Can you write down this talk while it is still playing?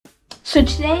So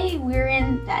today we're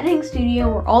in the editing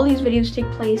studio where all these videos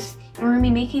take place, and we're gonna be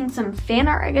making some fan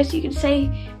art, I guess you could say,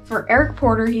 for Eric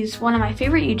Porter. He's one of my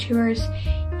favorite YouTubers,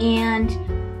 and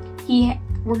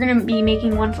we're gonna be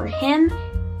making one for him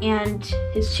and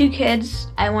his 2 kids.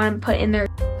 I want to put in there.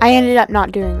 I ended up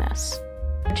not doing this.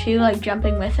 2, like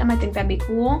jumping with him. I think that'd be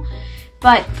cool.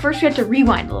 But first we have to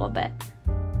rewind a little bit.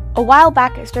 A while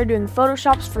back, I started doing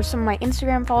Photoshops for some of my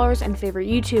Instagram followers and favorite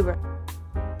YouTuber.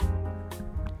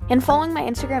 And following my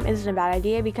Instagram isn't a bad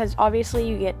idea because obviously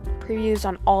you get previews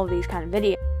on all of these kind of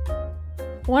videos.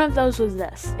 One of those was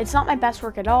this. It's not my best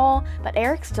work at all, but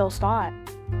Eric still saw it.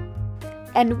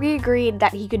 And we agreed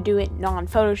that he could do it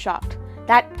non-photoshopped.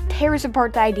 That tears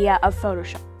apart the idea of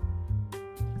Photoshop.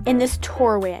 And this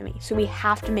tore away at me, so we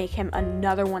have to make him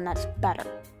another one that's better.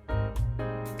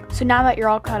 So now that you're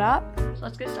all caught up,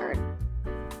 let's get started.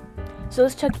 So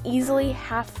this took easily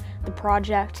half the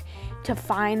project to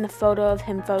find the photo of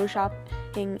him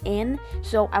photoshopping in.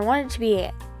 So I wanted it to be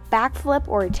a backflip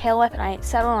or a tail whip, and I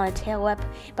settled on a tail whip,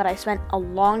 but I spent a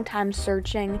long time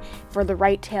searching for the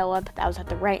right tail whip that was at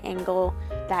the right angle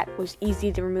that was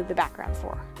easy to remove the background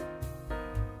for.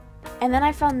 And then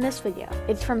I found this video.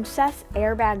 It's from Seth's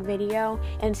airbag video,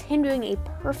 and it's him doing a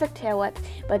perfect tail whip,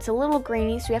 but it's a little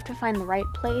grainy, so we have to find the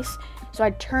right place. So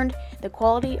I turned the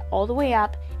quality all the way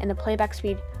up and the playback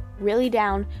speed really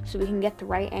down so we can get the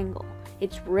right angle.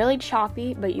 It's really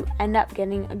choppy, but you end up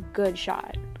getting a good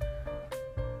shot.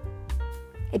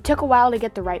 It took a while to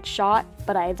get the right shot,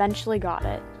 but I eventually got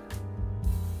it.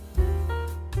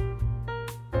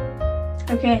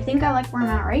 Okay, I think I like where I'm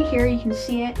at right here. You can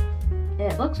see it.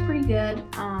 It looks pretty good.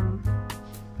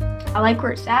 I like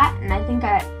where it's at, and I think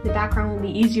the background will be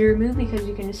easier to remove because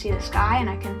you can just see the sky, and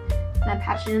I can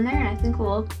patch it in there, and I think it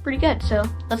will look pretty good. So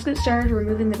let's get started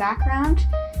removing the background,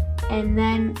 and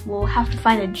then we'll have to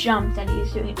find a jump that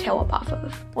he's doing a tail whip off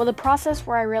of. Well, the process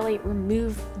where I really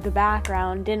removed the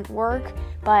background didn't work,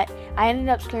 but I ended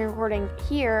up screen recording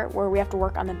here where we have to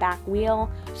work on the back wheel,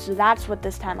 so that's what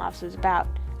this time lapse was about.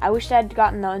 I wish I had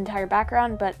gotten the entire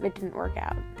background, but it didn't work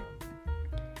out.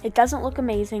 It doesn't look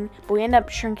amazing, but we end up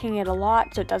shrinking it a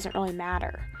lot, so it doesn't really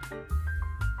matter.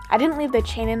 I didn't leave the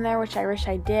chain in there, which I wish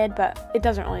I did, but it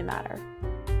doesn't really matter.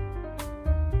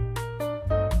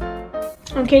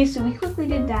 Okay, so we quickly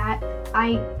did that.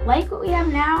 I like what we have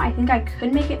now. I think I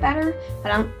could make it better,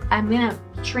 but I'm gonna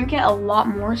shrink it a lot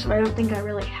more, so I don't think I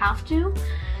really have to.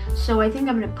 So I think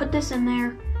I'm gonna put this in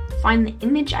there, find the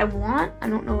image I want. I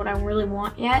don't know what I really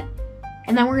want yet.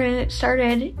 And then we're gonna get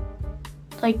started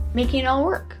like making it all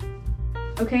work.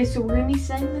 Okay, so we're gonna be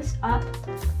setting this up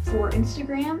for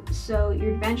Instagram. So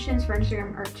your dimensions for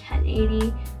Instagram are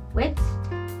 1080 width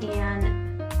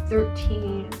and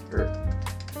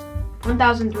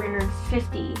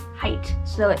 1350 height,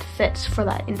 so it fits for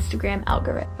that Instagram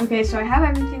algorithm. Okay, so I have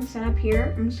everything set up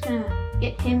here. I'm just gonna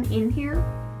get him in here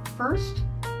first.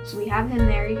 So we have him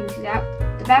there, you can see that.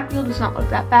 The back wheel does not look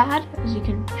that bad, as you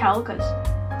can tell, because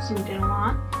I zoomed in a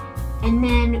lot. And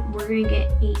then we're gonna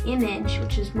get an image,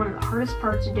 which is one of the hardest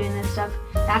parts of doing this stuff,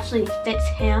 that actually fits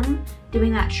him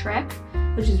doing that trick,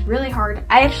 which is really hard.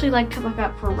 I actually like to look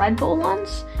up for RedBull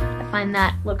ones. I find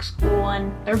that looks cool,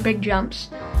 and they're big jumps.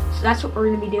 So that's what we're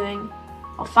gonna be doing.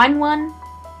 I'll find one,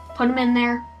 put him in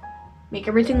there, make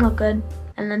everything look good,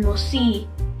 and then we'll see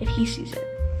if he sees it.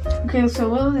 Okay, so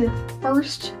one of the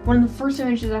first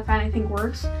images I found I think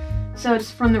works. So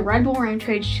it's from the RedBull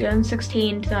Rampage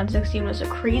 2016. 2016 was a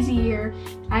crazy year.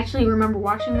 I actually remember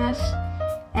watching this,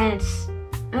 and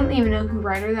I don't even know which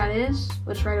writer that is,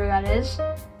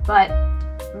 but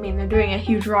I mean, they're doing a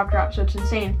huge rock drop, so it's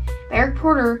insane. But Eric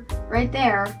Porter right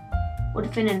there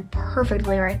would fit in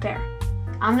perfectly right there.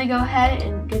 I'm gonna go ahead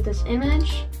and get this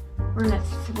image. We're gonna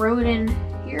throw it in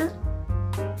here.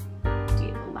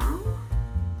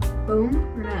 Boom,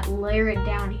 we're gonna layer it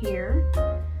down here,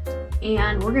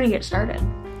 and we're gonna get started.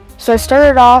 So I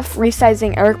started off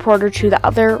resizing Eric Porter to the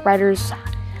other rider's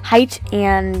height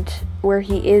and where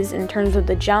he is in terms of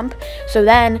the jump. So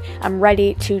then I'm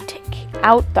ready to take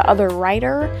out the other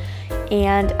rider,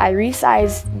 and I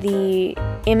resized the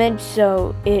image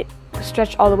so it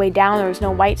stretched all the way down. There was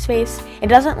no white space. It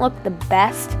doesn't look the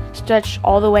best stretched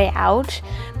all the way out,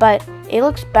 but it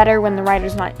looks better when the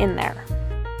rider's not in there.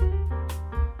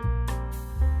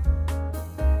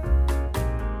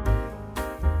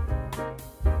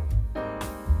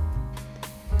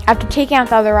 After taking out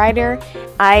the other rider,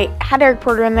 I had Eric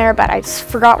Porter in there, but I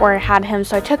forgot where I had him,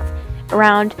 so I took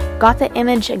around, got the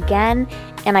image again,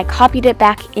 and I copied it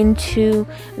back into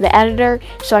the editor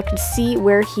so I could see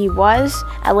where he was.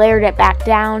 I layered it back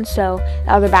down so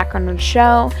the other background would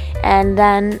show, and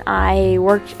then I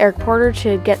worked Eric Porter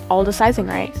to get all the sizing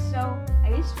right. So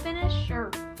I just finished,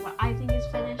 or what I think is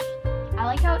finished. I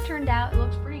like how it turned out. It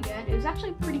looks pretty good. It was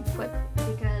actually pretty quick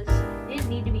because it didn't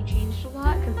need to be changed a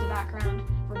lot because the background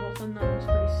for both of them was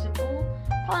pretty simple.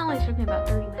 Probably only took me about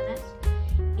 30 minutes.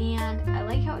 And I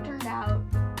like how it turned out.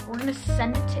 We're gonna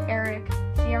send it to Eric,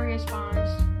 see how he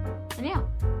responds, and yeah.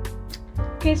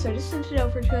 Okay, so I just sent it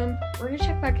over to him. We're gonna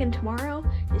check back in tomorrow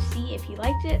to see if he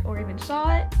liked it or even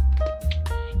saw it.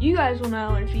 You guys will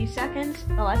know in a few seconds,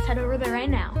 but let's head over there right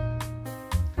now.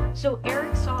 So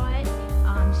Eric saw it.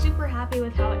 Super happy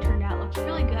with how it turned out. Looks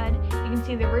really good. You can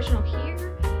see the original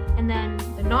here, and then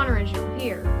the non-original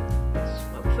here. That's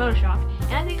what we photoshopped,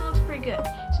 and I think it looks pretty good.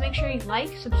 So make sure you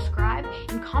like, subscribe,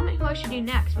 and comment who I should do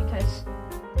next because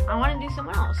I want to do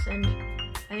someone else, and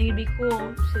I think it'd be cool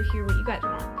to hear what you guys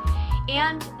want.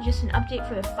 And just an update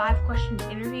for the 5 questions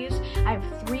interviews. I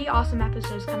have 3 awesome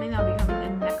episodes coming that'll be coming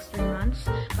in the next 3 months,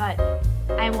 but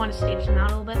I want to stage them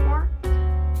out a little bit more.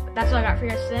 But that's all I got for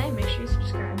you guys today. Make sure you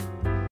subscribe.